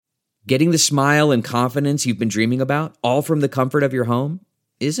Getting the smile and confidence you've been dreaming about, all from the comfort of your home,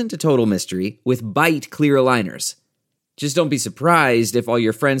 isn't a total mystery with Byte clear aligners. Just don't be surprised if all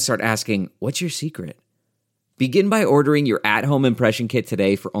your friends start asking, "What's your secret?" Begin by ordering your at-home impression kit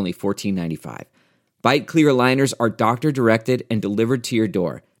today for only $14.95. Byte clear aligners are doctor-directed and delivered to your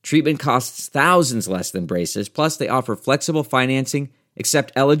door. Treatment costs thousands less than braces, plus they offer flexible financing,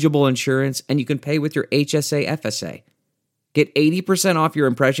 accept eligible insurance, and you can pay with your HSA FSA. Get 80% off your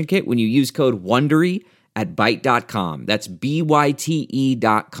impression kit when you use code WONDERY at Byte.com. That's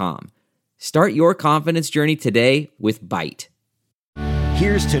BYTE.com. Start your confidence journey today with Byte.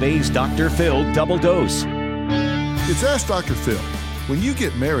 Here's today's Dr. Phil Double Dose. It's Ask Dr. Phil. When you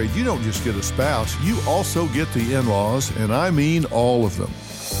get married, you don't just get a spouse, you also get the in-laws, and I mean all of them.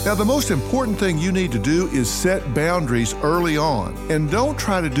 Now, the most important thing you need to do is set boundaries early on. And don't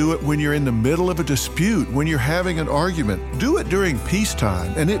try to do it when you're in the middle of a dispute, when you're having an argument. Do it during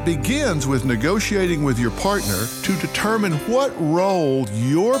peacetime, and it begins with negotiating with your partner to determine what role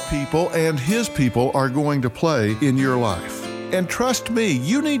your people and his people are going to play in your life. And trust me,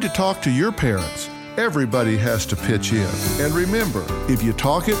 you need to talk to your parents. Everybody has to pitch in. And remember, if you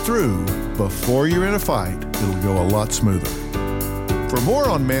talk it through before you're in a fight, it'll go a lot smoother. For more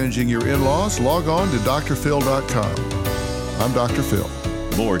on managing your in-laws, log on to drphil.com. I'm Dr. Phil.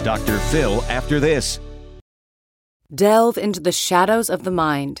 More Dr. Phil after this. Delve into the shadows of the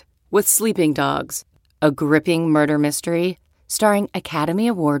mind with Sleeping Dogs, a gripping murder mystery starring Academy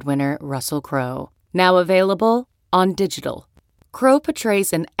Award winner Russell Crowe. Now available on digital. Crowe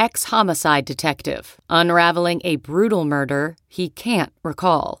portrays an ex-homicide detective unraveling a brutal murder he can't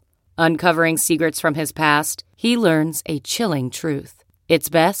recall. Uncovering secrets from his past, he learns a chilling truth. It's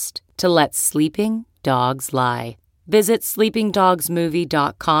best to let sleeping dogs lie. Visit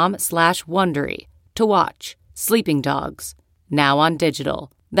sleepingdogsmovie.com/Wondery to watch Sleeping Dogs, now on digital.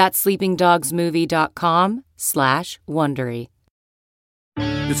 That's sleepingdogsmovie.com/Wondery.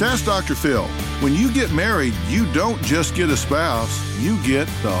 It's Ask Dr. Phil. When you get married, you don't just get a spouse, you get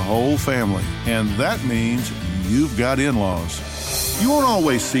the whole family. And that means you've got in-laws. You won't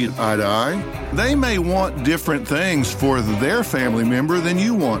always see eye to eye. They may want different things for their family member than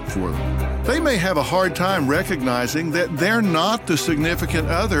you want for them. They may have a hard time recognizing that they're not the significant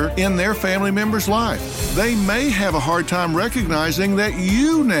other in their family member's life. They may have a hard time recognizing that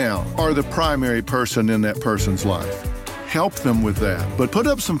you now are the primary person in that person's life. Help them with that, but put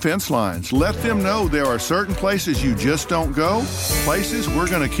up some fence lines. Let them know there are certain places you just don't go, places we're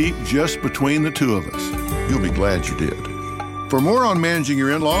going to keep just between the two of us. You'll be glad you did. For more on managing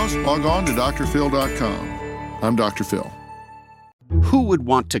your in-laws, log on to drphil.com. I'm Dr. Phil. Who would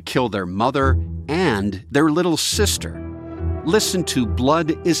want to kill their mother and their little sister? Listen to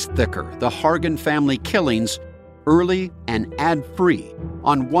Blood is Thicker, the Hargan Family Killings, early and ad-free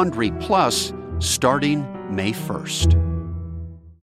on Wondery Plus starting May 1st.